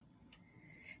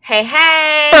Hey,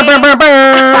 hey!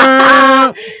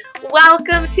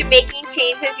 Welcome to Making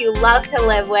Changes You Love to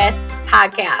Live With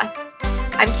podcast.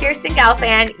 I'm Kirsten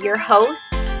Gelfand, your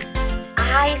host.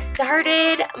 I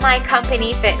started my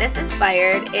company, Fitness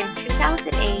Inspired, in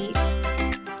 2008.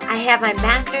 I have my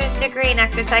master's degree in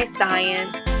exercise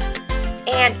science.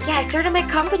 And I started my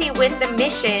company with the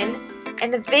mission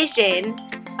and the vision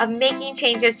of making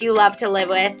changes you love to live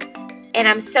with. And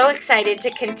I'm so excited to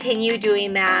continue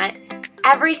doing that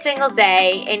every single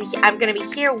day. And I'm going to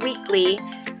be here weekly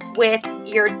with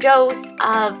your dose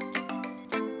of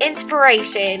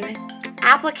inspiration,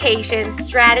 applications,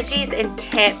 strategies, and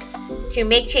tips to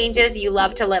make changes you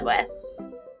love to live with.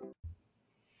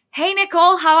 Hey,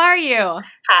 Nicole, how are you?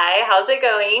 Hi, how's it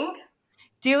going?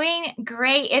 Doing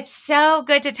great. It's so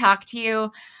good to talk to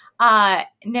you.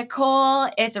 Nicole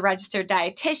is a registered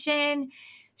dietitian.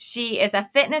 She is a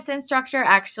fitness instructor.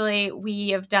 Actually, we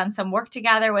have done some work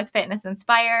together with Fitness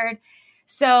Inspired.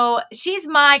 So she's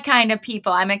my kind of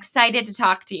people. I'm excited to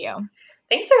talk to you.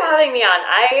 Thanks for having me on.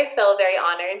 I feel very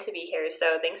honored to be here,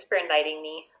 so thanks for inviting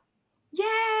me.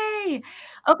 Yay!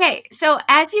 Okay, so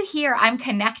as you hear, I'm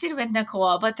connected with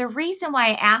Nicole, but the reason why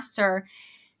I asked her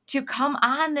to come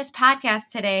on this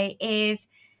podcast today is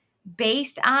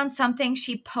based on something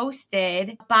she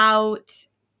posted about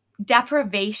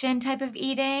deprivation type of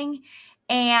eating.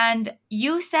 And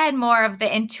you said more of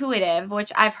the intuitive,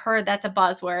 which I've heard that's a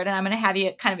buzzword, and I'm going to have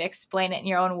you kind of explain it in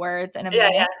your own words in a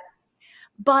minute. Yeah.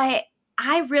 But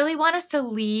I really want us to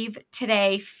leave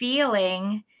today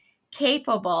feeling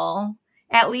capable,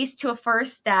 at least to a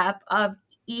first step of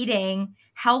eating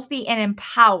healthy and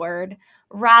empowered,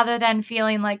 rather than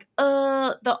feeling like,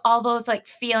 all those like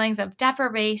feelings of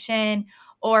deprivation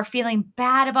or feeling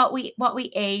bad about what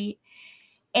we ate.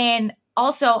 And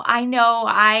also, I know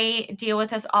I deal with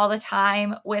this all the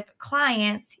time with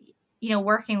clients,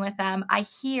 working with them. I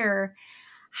hear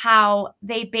how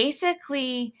they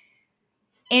basically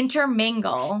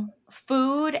intermingle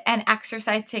food and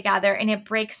exercise together, and it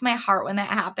breaks my heart when that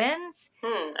happens.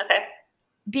 Okay.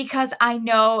 Because I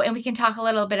know, and we can talk a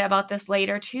little bit about this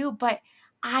later too, but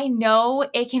I know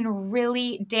it can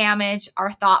really damage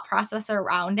our thought process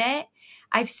around it.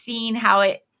 I've seen how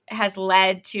it has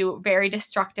led to very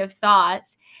destructive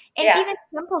thoughts, and even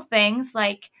simple things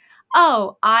like,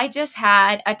 oh, I just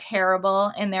had a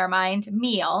terrible, in their mind,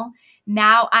 meal.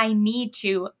 Now I need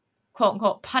to, quote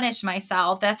unquote, punish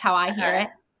myself. That's how I hear it,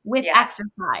 with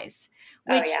exercise,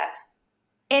 which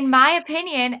in my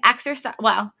opinion,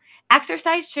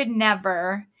 exercise should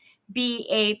never be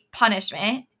a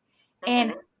punishment.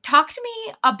 And talk to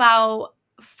me about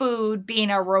food being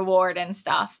a reward and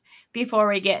stuff before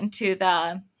we get into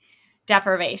the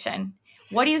deprivation.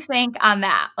 What do you think on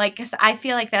that? Like, 'cause I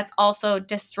feel like that's also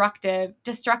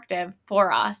destructive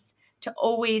for us to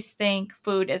always think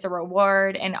food is a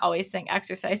reward and always think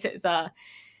exercise is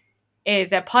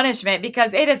a punishment,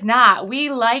 because it is not. We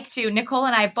like to, Nicole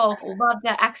and I both love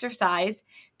to exercise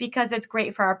because it's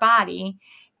great for our body.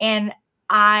 And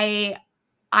I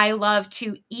love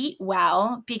to eat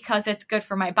well because it's good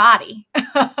for my body.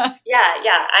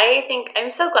 Yeah. I think I'm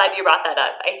so glad you brought that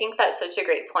up. I think that's such a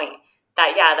great point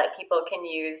that people can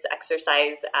use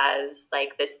exercise as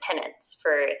like this penance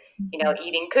for,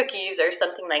 eating cookies or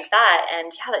something like that.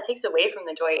 And that takes away from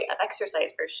the joy of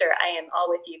exercise for sure. I am all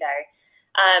with you there.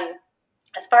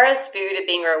 As far as food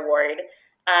being a reward,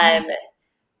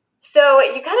 so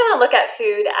you kind of want to look at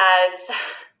food as,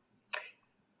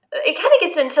 it kind of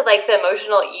gets into like the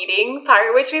emotional eating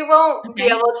part, which we won't be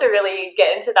able to really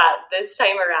get into that this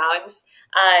time around.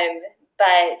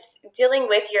 But dealing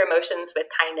with your emotions with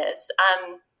kindness.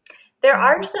 There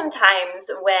are some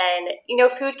times when,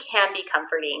 food can be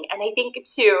comforting. And I think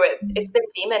too, it's been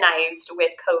demonized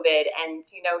with COVID. And,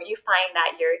 you find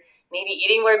that you're maybe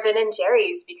eating more Ben and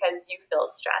Jerry's because you feel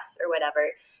stress or whatever.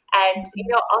 And,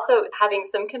 also having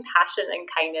some compassion and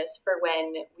kindness for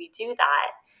when we do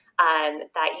that.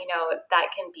 That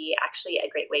can be actually a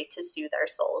great way to soothe our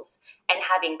souls, and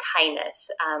having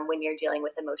kindness when you're dealing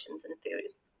with emotions and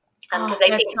food. Because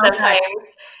I think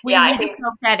sometimes, we need to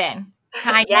soak that in.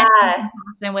 Kindness and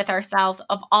compassion with ourselves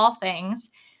of all things,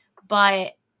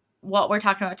 but what we're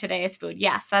talking about today is food.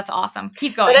 Yes, that's awesome.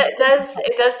 Keep going. But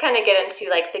it does kind of get into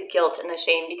like the guilt and the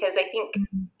shame, because I think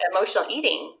emotional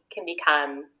eating can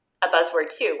become a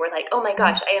buzzword too. We're like, oh my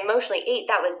gosh, I emotionally ate.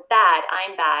 That was bad.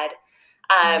 I'm bad.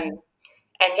 And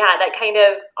that kind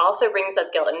of also brings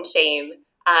up guilt and shame.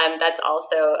 That's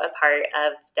also a part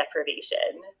of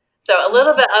deprivation. So a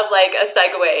little bit of like a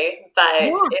segue, but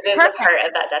it is a part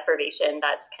of that deprivation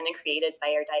that's kind of created by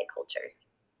our diet culture.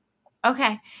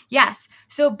 Okay. Yes.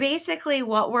 So basically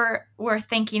what we're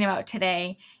thinking about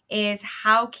today is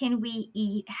how can we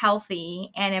eat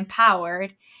healthy and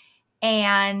empowered?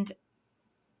 And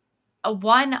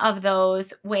one of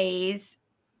those ways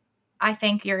I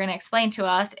think you're going to explain to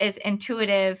us is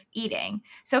intuitive eating.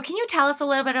 So can you tell us a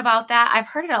little bit about that? I've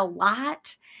heard it a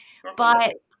lot, Mhm.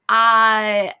 but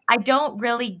I don't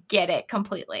really get it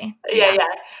completely, to be Yeah, honest.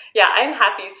 yeah, yeah. I'm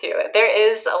happy to. There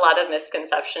is a lot of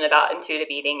misconception about intuitive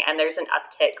eating, and there's an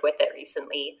uptick with it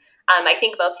recently. I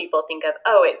think most people think of,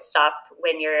 oh, it's stop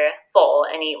when you're full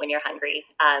and eat when you're hungry.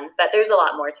 But there's a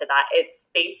lot more to that. It's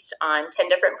based on 10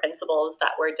 different principles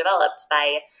that were developed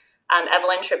by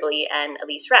Evelyn Tribole and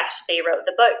Elise Resch. They wrote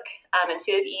the book,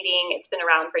 Intuitive Eating. It's been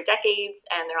around for decades,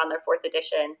 and they're on their fourth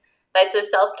edition. But it's a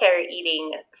self-care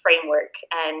eating framework,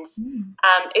 and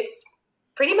Mm. it's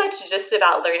pretty much just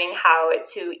about learning how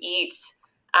to eat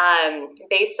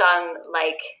based on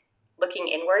like looking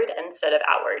inward instead of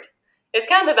outward. It's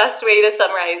kind of the best way to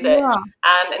summarize it.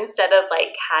 Yeah. Instead of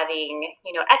like having,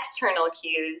 external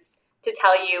cues to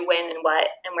tell you when and what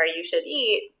and where you should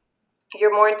eat,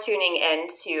 you're more tuning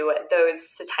into those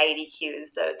satiety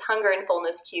cues, those hunger and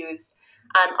fullness cues.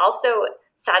 Also,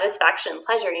 satisfaction and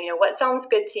pleasure. What sounds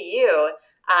good to you?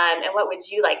 And what would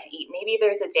you like to eat? Maybe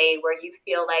there's a day where you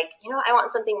feel like, I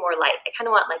want something more light. I kind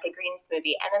of want like a green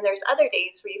smoothie. And then there's other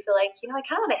days where you feel like, I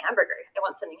kind of want a hamburger. I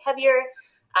want something heavier,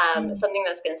 Mm. something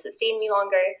that's going to sustain me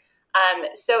longer.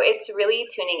 So it's really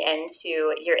tuning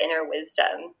into your inner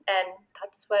wisdom. And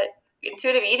that's what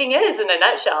intuitive eating is in a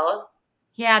nutshell.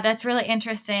 Yeah, that's really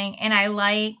interesting. And I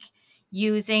like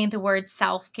using the word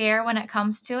self-care when it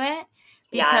comes to it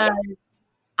Yeah. because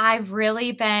I've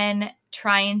really been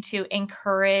trying to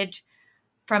encourage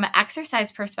from an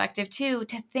exercise perspective too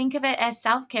to think of it as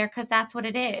self-care because that's what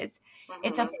it is.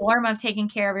 It's a Hmm. form of taking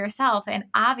care of yourself. And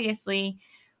obviously,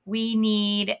 we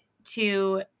need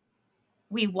to,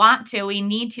 we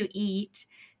need to eat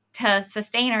to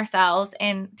sustain ourselves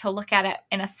and to look at it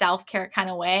in a self-care kind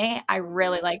of way. I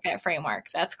really like that framework.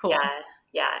 That's cool. Yeah,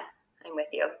 yeah, I'm with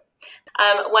you.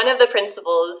 One of the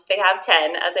principles, they have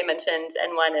 10, as I mentioned,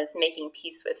 and one is making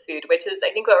peace with food, which is,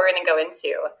 I think, what we're going to go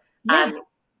into. Yeah.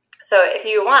 So if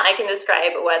you want, I can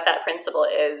describe what that principle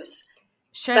is.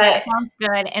 Sure, But that sounds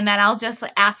good. And then I'll just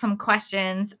ask some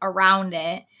questions around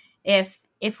it if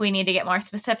we need to get more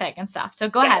specific and stuff. So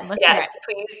go ahead, yes, let's hear yes, it.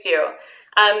 please do.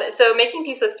 So making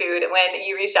peace with food, when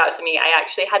you reached out to me, I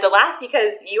actually had to laugh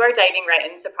because you are diving right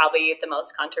into probably the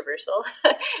most controversial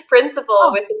principle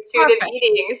Oh, with intuitive perfect.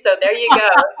 eating. So there you go.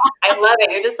 I love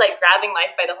it. You're just like grabbing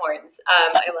life by the horns.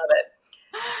 I love it.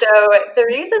 So the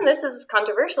reason this is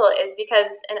controversial is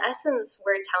because in essence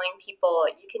we're telling people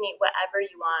you can eat whatever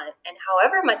you want and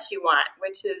however much you want,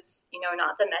 which is,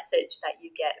 not the message that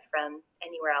you get from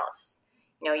anywhere else.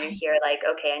 You Right. hear like,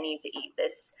 okay, I need to eat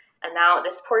this amount,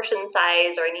 this portion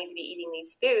size, or I need to be eating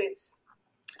these foods.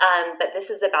 But this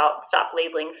is about stop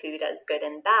labeling food as good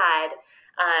and bad,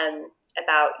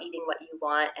 about eating what you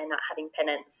want and not having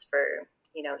penance for,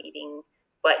 eating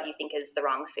what you think is the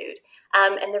wrong food.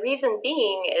 And the reason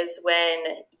being is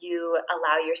when you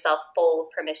allow yourself full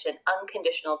permission,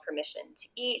 unconditional permission to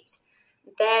eat,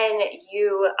 then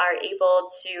you are able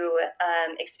to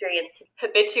experience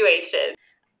habituation.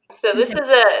 So this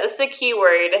is a key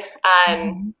word,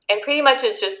 Mhm. and pretty much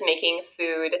it's just making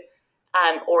food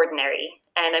ordinary.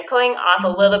 And I'm going off a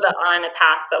little Mhm. bit on a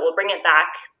path, but we'll bring it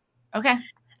back. Okay.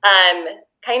 Um,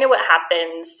 Kind of what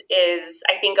happens is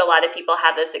I think a lot of people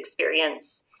have this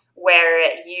experience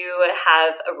where you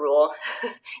have a rule.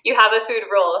 You have a food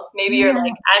rule. Maybe you're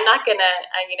like, I'm not gonna,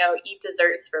 eat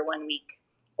desserts for 1 week,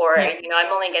 or Yeah.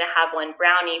 I'm only gonna have one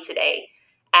brownie today,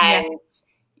 Yeah. and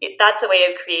that's a way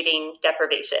of creating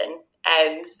deprivation.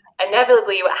 And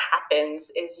inevitably, what happens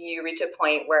is you reach a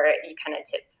point where you kind of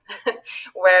tip,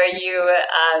 where you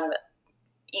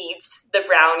eat the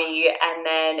brownie, and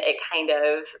then it kind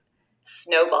of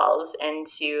snowballs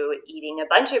into eating a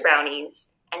bunch of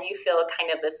brownies, and you feel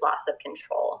kind of this loss of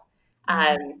control.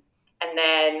 Mhm. And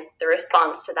then the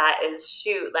response to that is,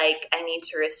 shoot, like I need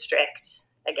to restrict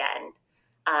again,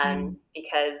 Mm.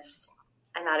 because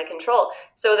I'm out of control.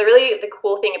 So the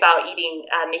cool thing about eating,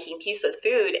 making peace with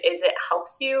food, is it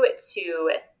helps you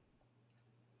to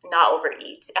not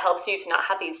overeat. It helps you to not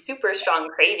have these super strong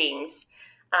cravings.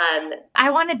 Um,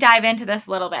 I want to dive into this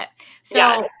a little bit.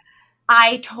 yeah. So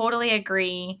I totally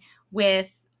agree with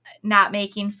not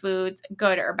making foods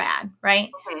good or bad,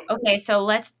 right? Mhm. Okay, so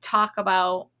let's talk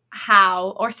about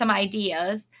how, or some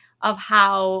ideas of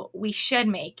how we should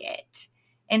make it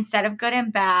instead of good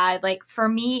and bad. Like for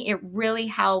me, it really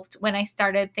helped when I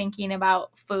started thinking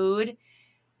about food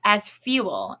as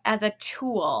fuel, as a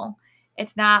tool.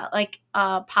 It's not like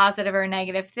a positive or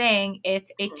negative thing,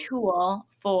 it's a Mhm. tool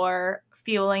for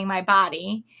fueling my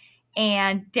body.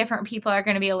 And different people are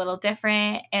going to be a little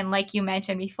different. And like you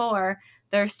mentioned before,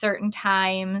 there's certain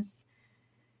times,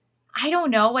 I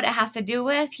don't know what it has to do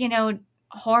with,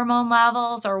 hormone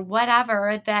levels or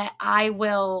whatever, that I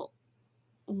will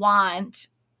want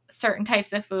certain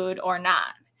types of food or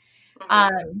not.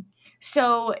 Mm-hmm.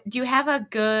 So do you have a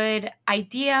good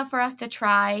idea for us to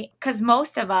try? Because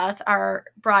most of us are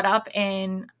brought up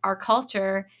in our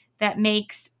culture that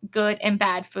makes good and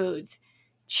bad foods,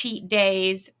 cheat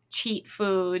days, cheat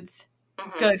foods,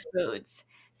 Mm-hmm. good foods.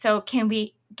 So can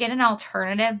we get an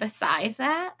alternative besides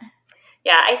that?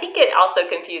 Yeah, I think it also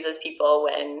confuses people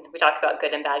when we talk about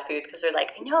good and bad food because they're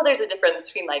like, I know there's a difference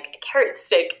between like a carrot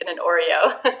stick and an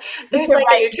Oreo. There's You're like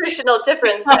a right. nutritional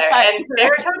difference there. And You're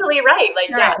they're right. totally right. Like,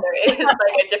 You're yeah, right. there is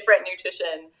like a different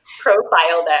nutrition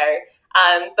profile there.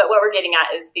 But what we're getting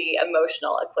at is the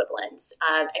emotional equivalence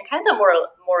and kind of the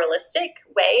moralistic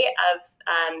way of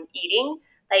eating.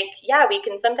 Like, yeah, we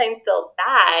can sometimes feel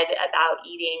bad about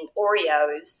eating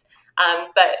Oreos,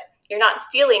 but you're not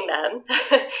stealing them.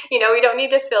 We don't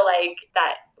need to feel like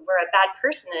that we're a bad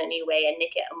person in any way and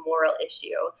make it a moral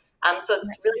issue. So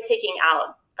it's really taking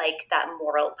out like that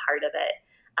moral part of it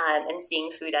and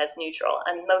seeing food as neutral,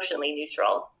 emotionally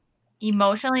neutral.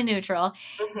 Emotionally neutral.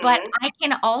 But Mm-hmm. I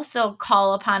can also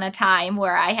call upon a time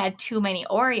where I had too many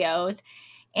Oreos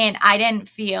and I didn't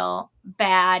feel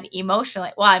bad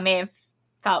emotionally. Well, I may have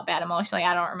felt bad emotionally,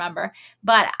 I don't remember,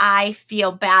 but I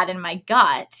feel bad in my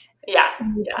gut. Yeah,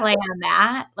 Can you yeah. play on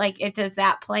that? Like, does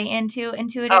that play into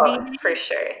intuitive Oh, eating? for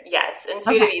sure. Yes. Okay.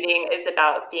 Intuitive eating is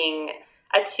about being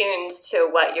attuned to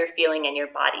what you're feeling in your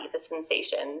body, the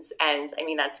sensations. And I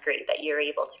mean, that's great that you're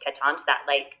able to catch on to that.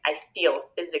 Like, I feel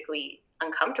physically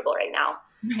uncomfortable right now.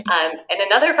 Right. And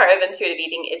another part of intuitive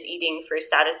eating is eating for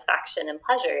satisfaction and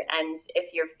pleasure. And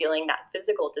if you're feeling that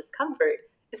physical discomfort,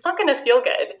 it's not going to feel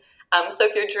good. So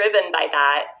if you're driven by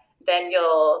that, then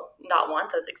you'll not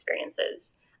want those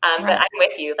experiences. But Right. I'm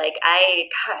with you. Like,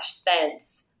 spent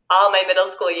all my middle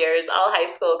school years, all high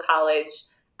school, college,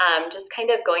 just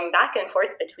kind of going back and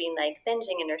forth between like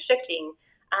binging and restricting,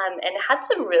 and had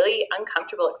some really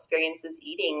uncomfortable experiences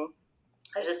eating.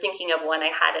 I was just thinking of one I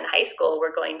had in high school.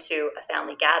 We're going to a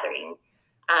family gathering,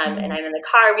 and Mm. I'm in the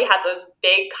car. We had those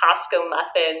big Costco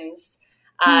muffins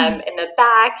Hmm. in the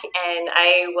back, and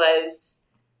I was,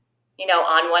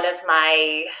 on one of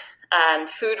my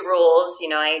food rules.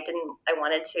 I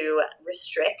wanted to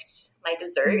restrict my Mm.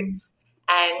 desserts,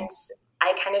 and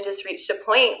I kind of just reached a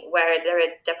point where the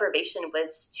deprivation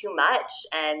was too much,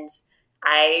 and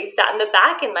I sat in the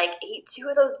back and like ate two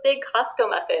of those big Costco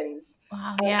muffins,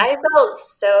 Wow. and Yeah. I felt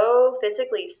so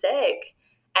physically sick.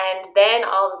 And then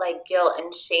all the like guilt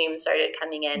and shame started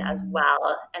coming in as Mm.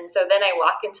 well. And so then I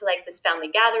walk into like this family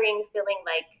gathering feeling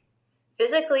like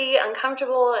physically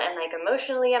uncomfortable and like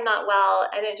emotionally I'm not well,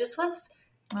 and it was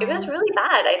Oh. really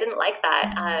bad. I didn't like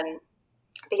that. Mm.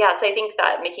 But yeah, so I think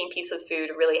that making peace with food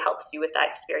really helps you with that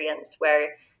experience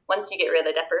where once you get rid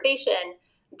of the deprivation,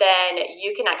 then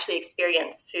you can actually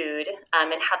experience food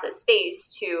and have the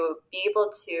space to be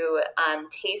able to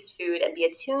taste food and be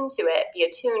attuned to it, be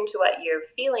attuned to what you're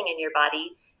feeling in your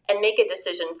body, and make a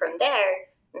decision from there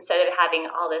instead of having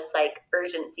all this like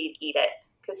urgency to eat it.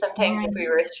 Because sometimes if Right. we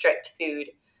restrict food,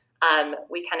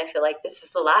 we kind of feel like this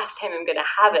is the last time I'm going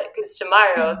to have it because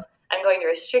tomorrow I'm going to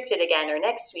restrict it again or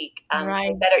next week. So I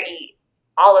Right. better eat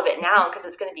all of it now because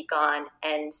it's going to be gone.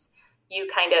 And you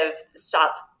kind of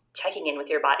stop checking in with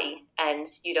your body and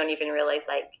you don't even realize,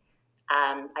 like,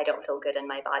 I don't feel good in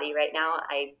my body right now.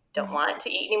 I don't Right. want to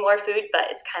eat any more food,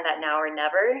 but it's kind of that now or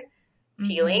never Mm-hmm.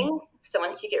 feeling. So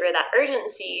once you get rid of that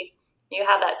urgency, you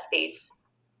have that space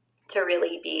to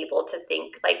really be able to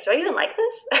think, like, do I even like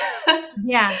this?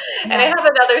 Yeah. And I Yeah. have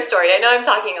another story. I know I'm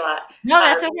talking a lot. No,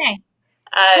 that's Um, okay.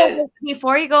 So uh,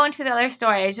 before you go into the other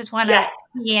story, I just want to yes.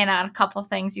 key in on a couple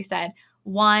things you said.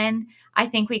 One, I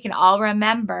think we can all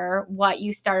remember what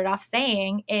you started off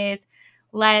saying is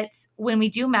when we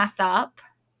do mess up,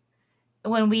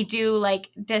 when we do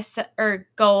like or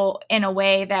go in a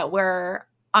way that we're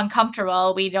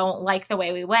uncomfortable, we don't like the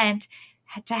way we went,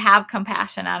 to have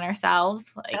compassion on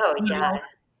ourselves. Like, Oh, yeah.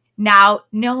 now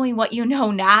knowing what you know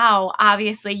now,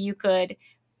 obviously you could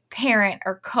parent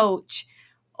or coach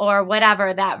or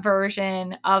whatever that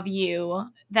version of you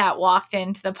that walked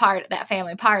into that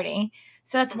family party.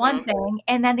 So that's one Hmm. thing.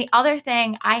 And then the other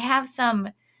thing, I have some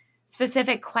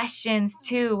specific questions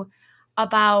too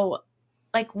about,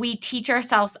 like, we teach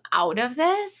ourselves out of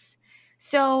this.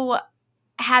 So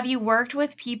have you worked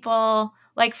with people,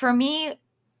 like, for me,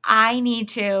 I need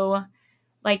to,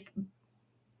 like,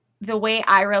 the way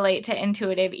I relate to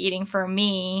intuitive eating for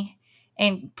me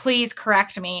and please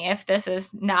correct me if this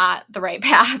is not the right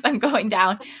path I'm going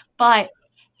down. But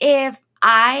if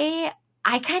I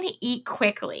kind of eat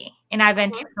quickly, and I've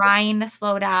been trying to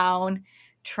slow down,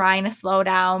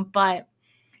 but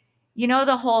you know,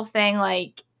 the whole thing,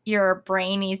 like your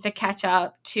brain needs to catch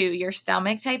up to your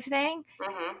stomach type thing.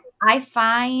 Mm-hmm. I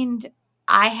find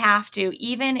I have to,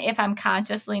 even if I'm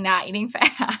consciously not eating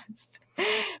fast,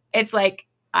 it's like,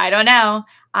 I don't know,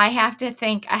 I have to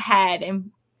think ahead.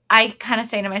 And I kind of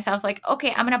say to myself, like,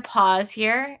 okay, I'm going to pause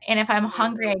here. And if I'm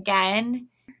hungry again,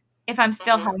 if I'm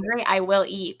still hungry, I will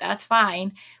eat. That's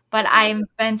fine. But I've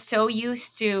been so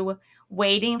used to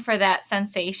waiting for that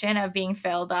sensation of being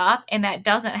filled up, and that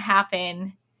doesn't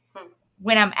happen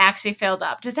when I'm actually filled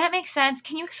up. Does that make sense?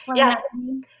 Can you explain Yeah. that to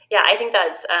me? Yeah, I think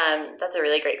that's a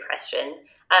really great question.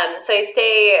 So I'd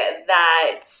say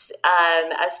that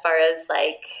as far as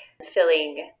like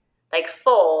feeling like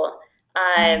full,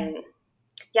 Mhm.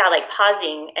 yeah, like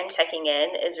pausing and checking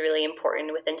in is really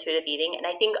important with intuitive eating. And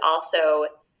I think also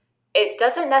it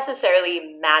doesn't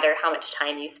necessarily matter how much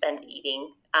time you spend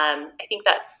eating. I think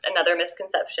that's another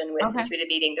misconception with Okay. intuitive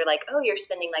eating. They're like, oh, you're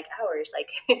spending like hours like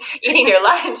eating your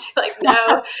lunch. Like,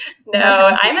 no, No,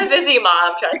 no, I'm a busy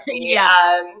mom, trust me. yeah.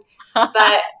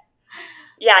 But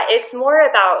yeah, it's more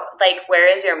about like where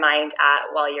is your mind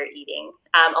at while you're eating.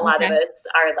 A lot of Okay. us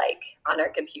are like on our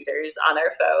computers, on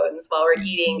our phones while we're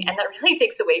eating, Mhm. and that really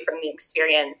takes away from the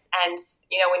experience. And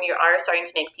you know, when you are starting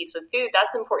to make peace with food,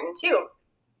 that's important too,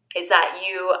 is that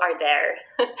you are there.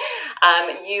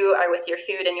 You are with your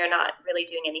food and you're not really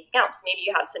doing anything else. Maybe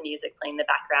you have some music playing in the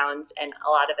background, and a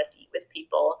lot of us eat with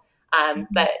people. Mhm.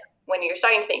 But when you're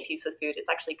starting to make peace with food, it's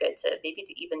actually good to maybe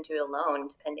to even do it alone,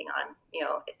 depending on, you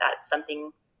know, if that's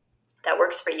something that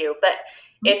works for you. But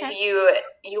if Okay.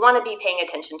 you want to be paying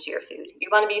attention to your food, you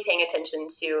want to be paying attention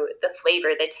to the flavor,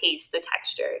 the taste, the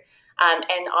texture,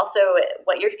 and also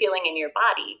what you're feeling in your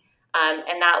body.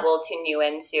 And that will tune you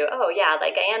into, oh yeah,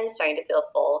 like I am starting to feel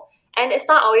full. And it's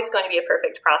not always going to be a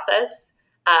perfect process.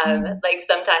 Mhm. Like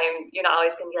sometimes you're not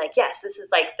always going to be like, yes, this is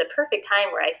like the perfect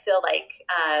time where I feel like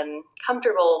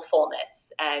comfortable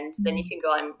fullness, and then you Mhm. can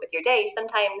go on with your day.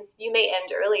 Sometimes you may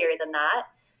end earlier than that,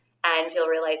 and you'll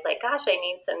realize like, gosh, I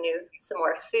need some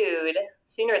more food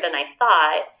sooner than I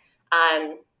thought.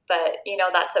 But you know,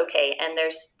 that's okay, and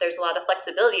there's a lot of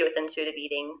flexibility with intuitive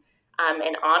eating,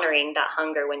 and honoring that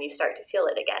hunger when you start to feel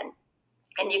it again.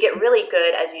 And you get really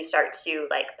good as you start to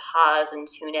like pause and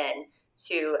tune in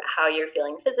to how you're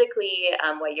feeling physically,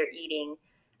 what you're eating,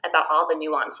 about all the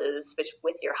nuances which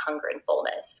with your hunger and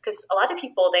fullness. Because a lot of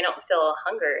people, they don't feel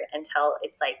hunger until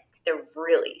it's like they're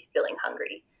really feeling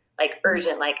hungry, like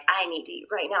urgent, like I need to eat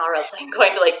right now or else I'm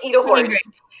going to like eat a Hungry.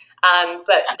 horse.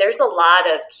 But there's a lot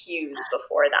of cues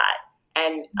before that.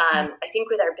 And I think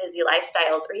with our busy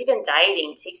lifestyles, or even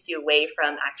dieting, takes you away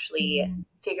from actually Mhm.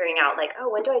 figuring out like, oh,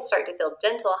 when do I start to feel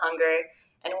gentle hunger?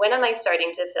 And when am I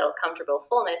starting to feel comfortable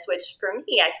fullness, which for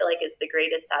me, I feel like is the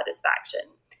greatest satisfaction.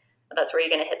 That's where you're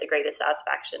going to hit the greatest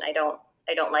satisfaction. I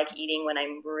don't like eating when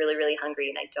I'm really, really hungry,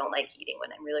 and I don't like eating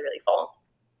when I'm really, really full.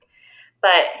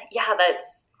 But yeah,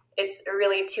 that's it's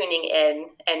really tuning in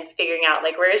and figuring out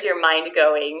like where is your mind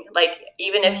going. Like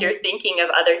even if Right. you're thinking of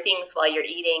other things while you're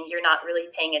eating, you're not really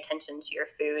paying attention to your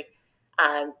food.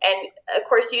 And of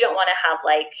course, you don't want to have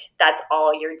like that's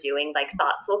all you're doing. Like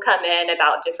thoughts will come in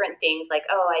about different things, like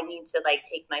oh, I need to like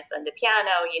take my son to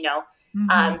piano, you know.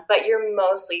 Mhm. But you're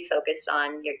mostly focused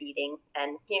on your eating,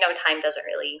 and you know, time doesn't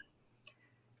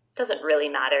really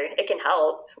matter. It can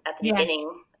help at the Yeah.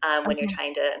 beginning, when you're Okay.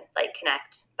 trying to like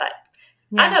connect. But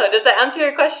I Yeah. don't know. Does that answer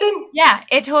your question? Yeah,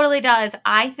 it totally does.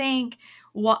 I think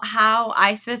how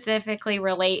I specifically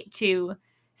relate to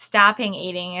stopping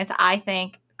eating is, I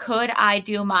think, could I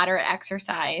do moderate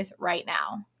exercise right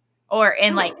now? Or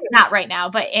in like, Hmm. not right now,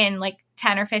 but in like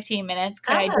 10 or 15 minutes,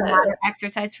 could I do Oh, moderate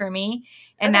exercise for me?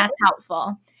 And okay. that's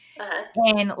helpful. Uh-huh.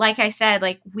 And like I said,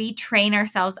 like we train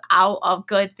ourselves out of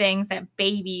good things that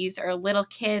babies or little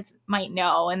kids might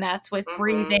know. And that's with Mm-hmm.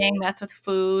 breathing, that's with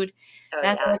food, Oh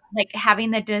that's yeah. with like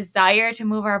having the desire to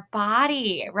move our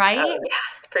body, Oh right? yeah.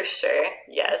 For sure.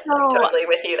 Yes, I'm So, totally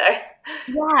with you there.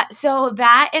 yeah, so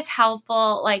that is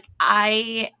helpful. Like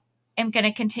I am going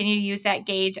to continue to use that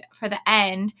gauge for the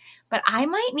end, but I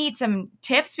might need some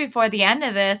tips before the end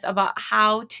of this about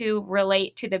how to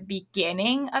relate to the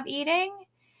beginning of eating,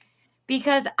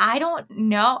 because I don't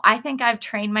know. I think I've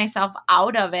trained myself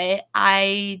out of it.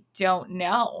 I don't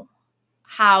know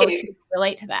how to Okay.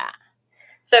 relate to that.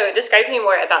 So describe to me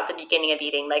more about the beginning of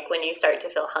eating, like when you start to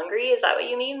feel hungry. Is that what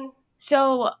you mean?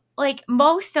 So, like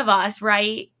most of us,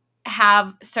 right,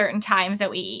 have certain times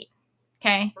that we eat.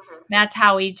 Okay. Mm-hmm. That's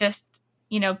how we just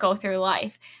go through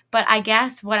life. But I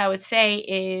guess what I would say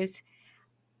is,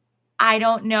 I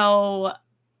don't know,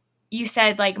 you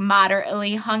said like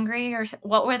moderately hungry, or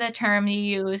what were the term you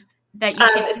used that you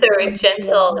should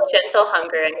So gentle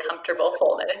hunger and comfortable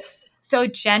fullness. So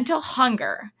gentle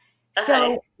hunger. Uh-huh.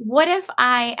 So what if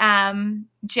I am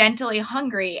gently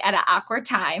hungry at an awkward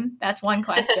time? That's one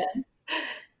question.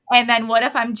 And then what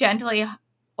if I'm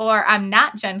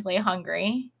not gently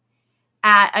hungry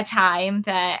at a time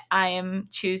that I am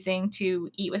choosing to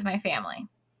eat with my family?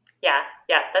 Yeah,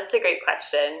 that's a great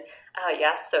question. Oh,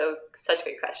 yeah, such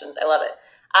great questions. I love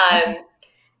it. Okay.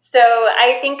 So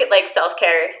I think like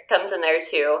self-care comes in there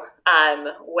too,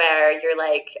 where you're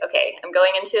like, okay, I'm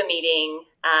going into a meeting.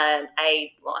 I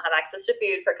won't have access to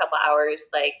food for a couple hours.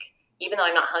 Like, even though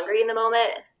I'm not hungry in the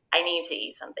moment, I need to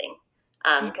eat something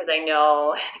because I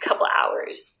know in a couple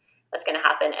hours that's going to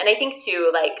happen. And I think too,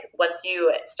 like once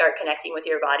you start connecting with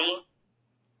your body,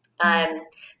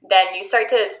 then you start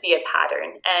to see a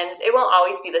pattern, and it won't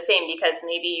always be the same because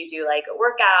maybe you do like a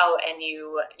workout and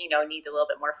you know need a little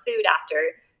bit more food after,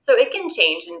 so it can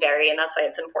change and vary, and that's why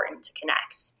it's important to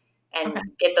connect and Okay.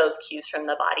 get those cues from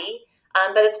the body.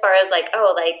 But as far as like,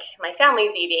 oh, like my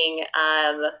family's eating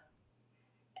and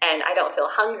I don't feel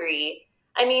hungry,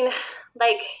 I mean,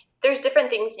 like there's different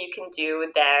things you can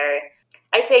do there.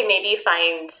 I'd say maybe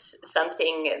find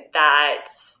something that,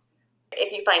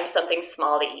 if you find something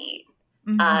small to eat,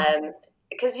 Mm-hmm.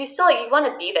 because you want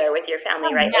to be there with your family,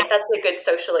 Oh, right? yeah. Like that's a good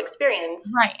social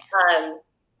experience. Right.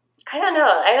 I don't know.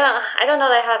 I don't know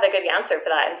that I have a good answer for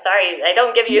that. I'm sorry. I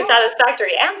don't give you a No,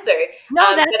 satisfactory answer.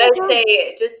 no, that's But I'd okay.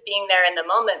 say just being there in the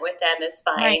moment with them is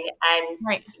Right. fine. And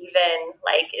Right. even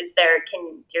like,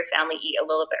 can your family eat a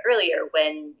little bit earlier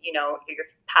when, your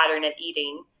pattern of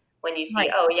eating, when you see,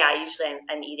 Right. oh yeah, usually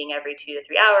I'm eating every 2 to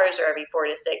 3 hours or every 4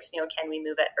 to 6, can we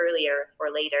move it earlier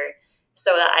or later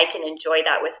so that I can enjoy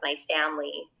that with my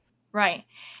family? Right.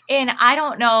 And I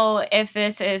don't know if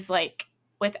this is like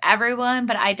with everyone,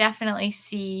 but I definitely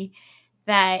see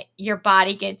that your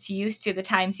body gets used to the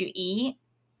times you eat.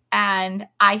 And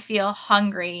I feel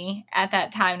hungry at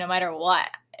that time, no matter what,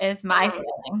 is my Mm-hmm.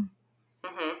 feeling.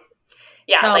 Mm-hmm.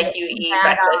 Yeah, So like you eat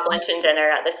that, breakfast, lunch, and dinner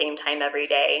at the same time every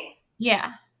day.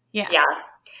 yeah, yeah. Yeah.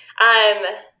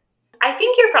 I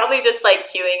think you're probably just like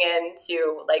cueing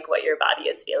into like what your body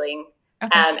is feeling.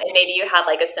 Okay. And maybe you have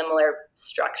like a similar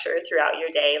structure throughout your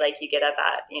day. Like you get up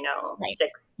at, Right. 5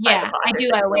 Yeah, o'clock I or do. I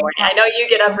 6 in the wake morning. up. I know you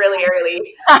get up really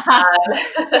early.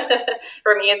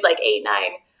 For me, it's like 8, 9.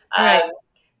 Right.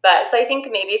 But so I think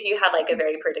maybe if you had like a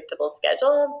very predictable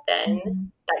schedule, then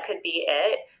Mhm. that could be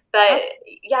it. But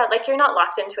Okay. yeah, like you're not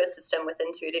locked into a system with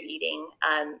intuitive eating.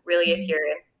 Really, if Mhm.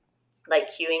 you're like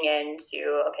cueing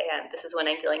into, okay, this is when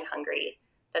I'm feeling hungry,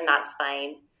 then that's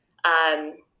fine.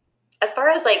 Um, as far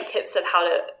as like tips of how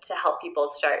to help people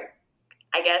start,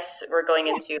 I guess we're going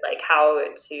Yeah. into like how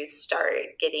to start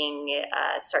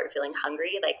feeling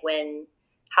hungry. Like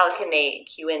how can they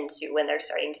cue into when they're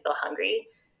starting to feel hungry?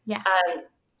 Yeah. Um,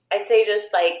 I'd say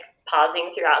just like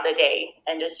pausing throughout the day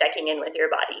and just checking in with your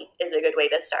body is a good way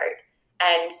to start.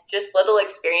 And just little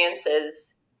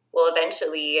experiences will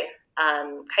eventually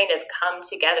kind of come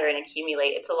together and accumulate.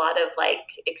 It's a lot of like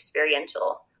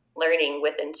experiential learning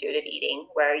with intuitive eating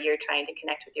where you're trying to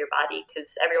connect with your body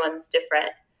because everyone's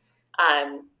different.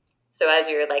 Um, so as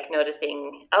you're like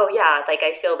noticing, oh yeah, like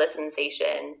I feel this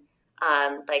sensation.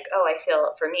 Like,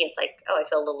 oh, for me, it's like, oh, I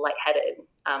feel a little lightheaded.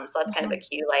 So that's kind of a Mhm.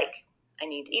 cue, like I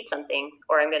need to eat something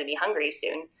or I'm going to be hungry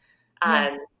soon. Yeah.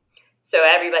 Um, so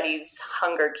everybody's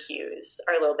hunger cues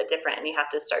are a little bit different, and you have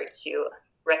to start to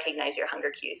recognize your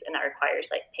hunger cues, and that requires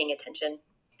like paying attention.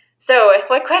 So,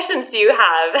 what questions do you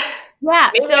have?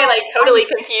 Yeah. Maybe I like totally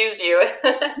confuse you.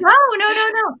 No, no, no,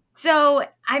 no. So,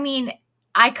 I mean,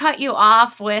 I cut you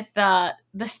off with the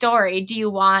story. Do you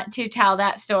want to tell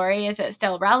that story? Is it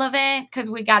still relevant? Because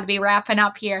we got to be wrapping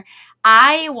up here.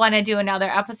 I want to do another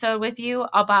episode with you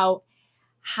about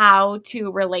how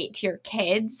to relate to your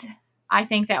kids. I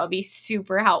think that would be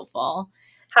super helpful.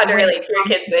 How to When it relate to your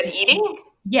comes kids to with eating. eating?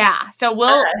 Yeah, so Uh,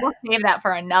 we'll save that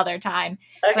for another time.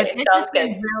 But okay, this has sounds good.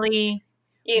 been really,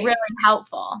 You really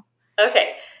helpful.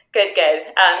 Okay, good.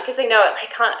 Because I know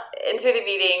like intuitive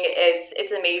eating is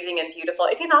it's amazing and beautiful.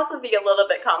 It can also be a little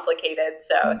bit complicated.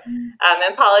 So Mhm. I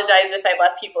apologize if I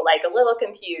left people like a little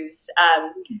confused.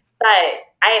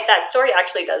 But that story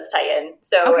actually does tie in.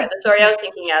 So Okay. the story I was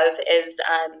thinking of is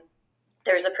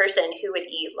there's a person who would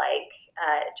eat like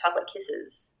chocolate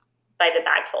kisses by the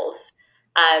bagfuls.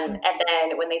 And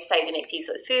then when they decided to make peace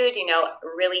with food,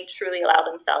 really truly allow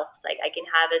themselves, like I can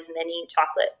have as many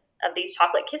chocolate of these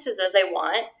chocolate kisses as I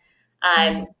want.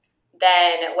 Mhm. Um,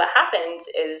 then what happened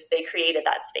is they created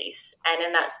that space. And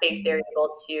in that space, they were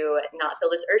able to not feel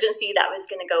this urgency that was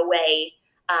going to go away,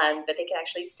 but they could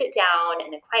actually sit down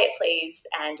in a quiet place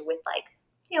and with like,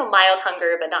 mild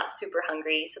hunger, but not super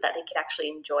hungry, so that they could actually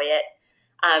enjoy it.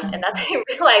 And that they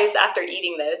realized after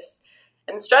eating this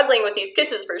and struggling with these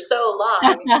kisses for so long,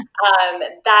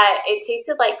 that it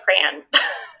tasted like crayon.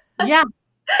 Yeah.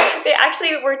 They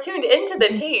actually were tuned into the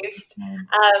taste,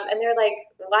 and they're like,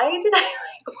 why did I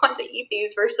want to eat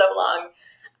these for so long?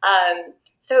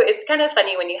 So it's kind of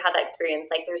funny when you have that experience,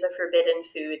 like there's a forbidden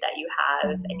food that you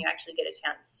have and you actually get a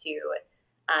chance to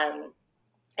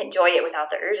enjoy it without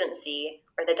the urgency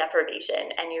or the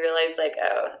deprivation, and you realize like,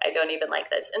 oh, I don't even like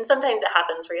this. And sometimes it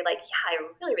happens where you're like, yeah, I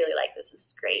really, really like this. This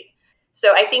is great.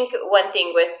 So I think one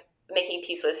thing with making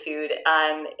peace with food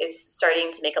is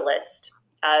starting to make a list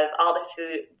of all the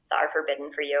foods that are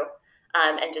forbidden for you.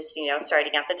 And just,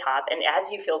 starting at the top. And as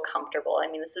you feel comfortable,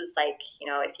 I mean, this is like,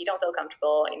 if you don't feel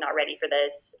comfortable and you're not ready for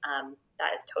this,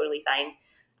 that is totally fine.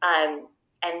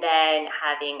 And then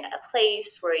having a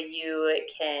place where you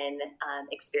can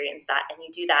experience that. And you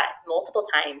do that multiple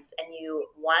times and you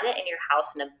want it in your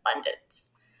house in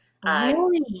abundance.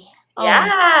 Really?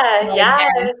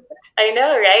 Yeah. I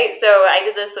know, right? So I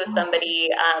did this with somebody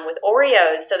with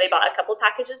Oreos. So they bought a couple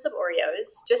packages of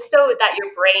Oreos just so that your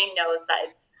brain knows that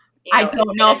it's, I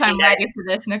don't know if I'm ready for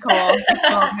this, Nicole. I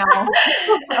don't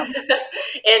know.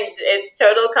 And it's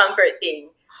total comfort thing.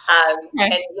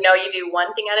 And, you do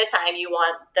one thing at a time. You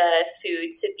want the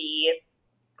food to be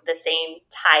the same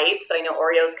type. So I know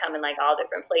Oreos come in like all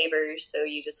different flavors. So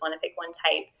you just want to pick one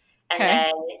type. And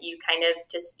then you kind of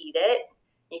just eat it.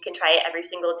 You can try it every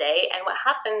single day. And what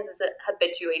happens is that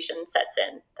habituation sets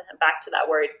in, back to that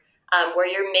word, where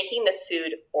you're making the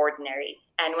food ordinary.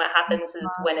 And what happens is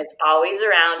when it's always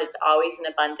around, it's always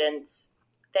in abundance,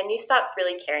 then you stop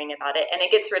really caring about it. And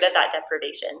it gets rid of that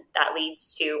deprivation that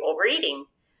leads to overeating.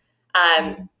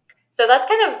 So that's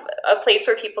kind of a place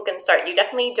where people can start. You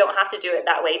definitely don't have to do it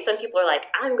that way. Some people are like,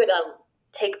 I'm going to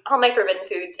take all my forbidden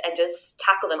foods and just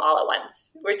tackle them all at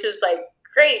once, which is like,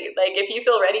 great. Like if you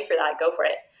feel ready for that, go for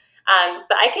it.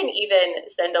 But I can even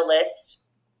send a list.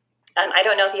 I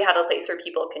don't know if you have a place where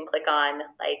people can click on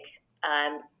like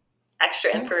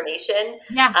extra information.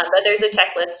 Yeah. But there's a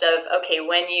checklist of, okay,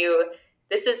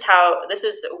 this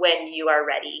is when you are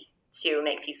ready to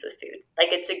make peace with food.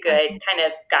 Like it's a good kind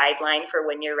of guideline for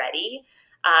when you're ready.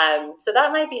 So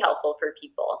that might be helpful for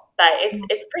people, but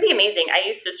it's pretty amazing. I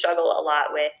used to struggle a lot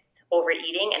with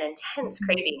overeating and intense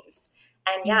cravings.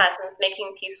 And since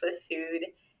making peace with food,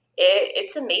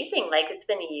 it's amazing. Like it's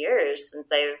been years since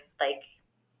I've like,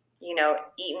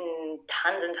 eaten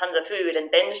tons and tons of food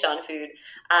and binged on food,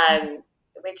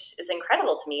 which is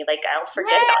incredible to me. Like I'll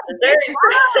forget about desserts.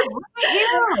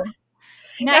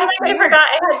 Nice. I forgot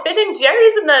I had Ben and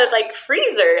Jerry's in the like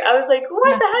freezer. I was like,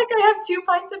 what the heck? I have 2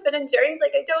 pints of Ben and Jerry's.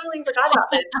 Like I totally forgot about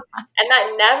this. And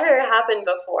that never happened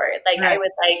before. Like I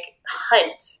would like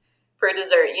hunt for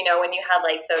dessert, when you have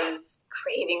like those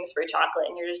cravings for chocolate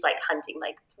and you're just like hunting,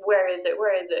 like, where is it?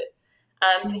 Where is it?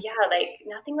 But like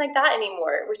nothing like that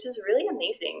anymore, which is really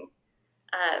amazing.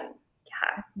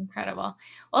 Incredible.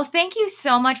 Well, thank you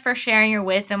so much for sharing your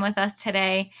wisdom with us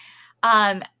today.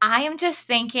 I am just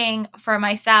thinking for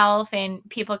myself, and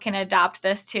people can adopt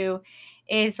this too,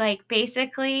 is like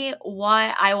basically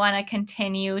what I want to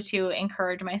continue to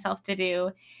encourage myself to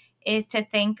do is to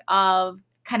think of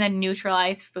kind of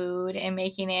neutralized food and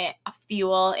making it a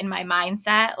fuel in my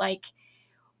mindset. Like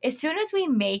as soon as we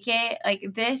make it, like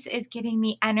this is giving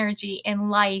me energy and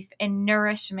life and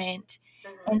nourishment,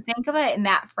 and think of it in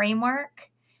that framework,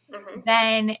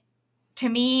 then to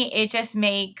me, it just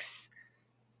makes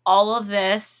all of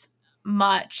this a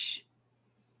much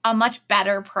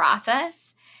better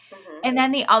process. And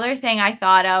then the other thing I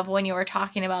thought of when you were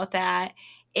talking about that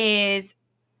is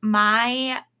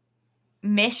my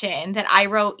mission that I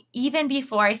wrote even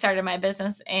before I started my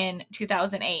business in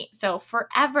 2008. So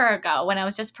forever ago, when I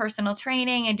was just personal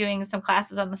training and doing some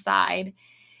classes on the side,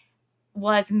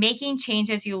 was making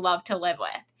changes you love to live with.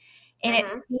 And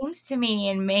it seems to me,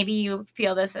 and maybe you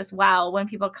feel this as well, when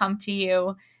people come to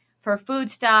you for food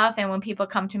stuff and when people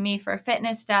come to me for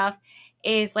fitness stuff,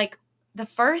 is like the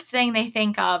first thing they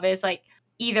think of is like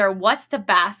either what's the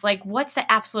best, like what's the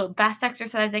absolute best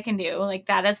exercise they can do. Like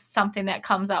that is something that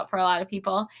comes up for a lot of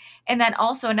people. And then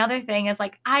also another thing is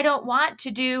like, I don't want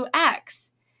to do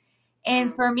X.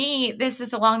 And for me, this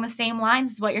is along the same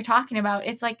lines as what you're talking about.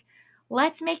 It's like,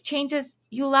 let's make changes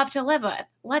you love to live with.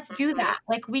 Let's do that.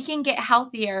 Like we can get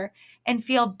healthier and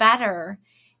feel better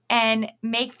and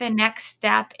make the next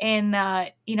step in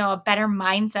the, a better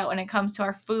mindset when it comes to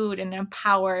our food and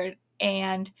empowered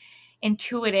and,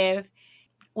 intuitive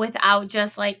without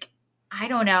just like, I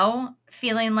don't know,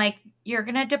 feeling like you're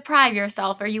going to deprive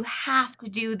yourself or you have to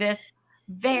do this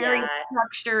very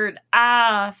structured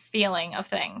feeling of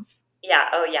things. Yeah.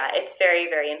 Oh, yeah. It's very,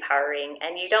 very empowering.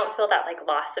 And you don't feel that like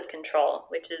loss of control,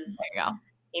 which is, There you go.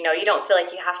 you don't feel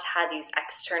like you have to have these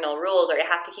external rules or you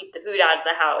have to keep the food out of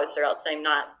the house or else I'm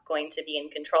not going to be in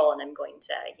control and I'm going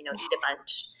to, eat a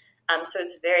bunch. So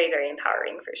it's very, very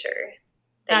empowering for sure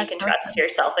that you can trust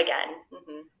yourself again.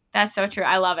 Mm-hmm. That's so true.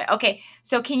 I love it. Okay.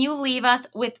 So can you leave us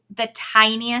with the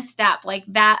tiniest step, like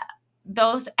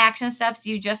those action steps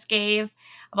you just gave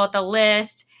about the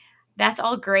list? That's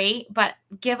all great, but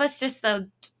give us just the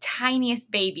tiniest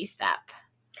baby step.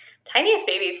 Tiniest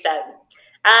baby step.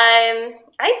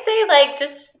 I'd say like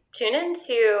just tune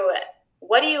into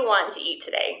what do you want to eat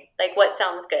today? Like what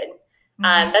sounds good?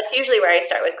 Mm-hmm. That's usually where I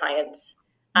start with clients.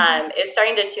 Is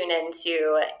starting to tune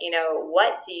into,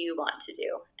 what do you want to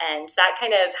do? And that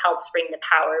kind of helps bring the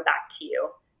power back to you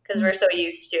because we're so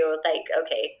used to like,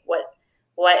 okay, what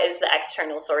is the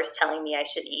external source telling me I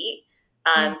should eat?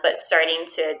 But starting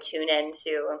to tune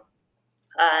into,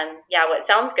 what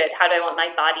sounds good? How do I want my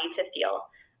body to feel?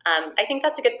 I think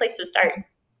that's a good place to start.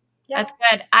 Yeah. That's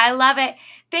good. I love it.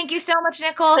 Thank you so much,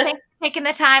 Nicole. Thanks for taking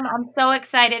the time. I'm so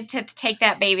excited to take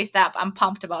that baby step. I'm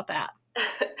pumped about that.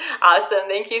 Awesome.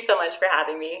 Thank you so much for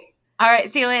having me. All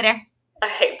right. See you later. All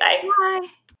right. Bye. Bye.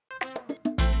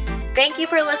 Thank you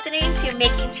for listening to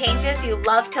Making Changes You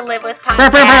Love to Live with podcast.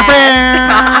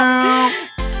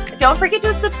 Don't forget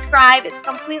to subscribe. It's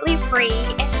completely free.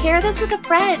 And share this with a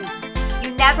friend.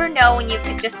 You never know when you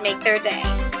could just make their day.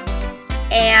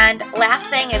 And last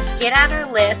thing is get on our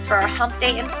list for our Hump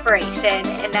Day inspiration,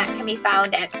 and that can be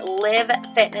found at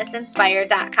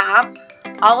livefitnessinspired.com.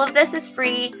 All of this is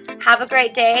free. Have a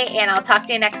great day, and I'll talk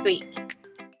to you next week.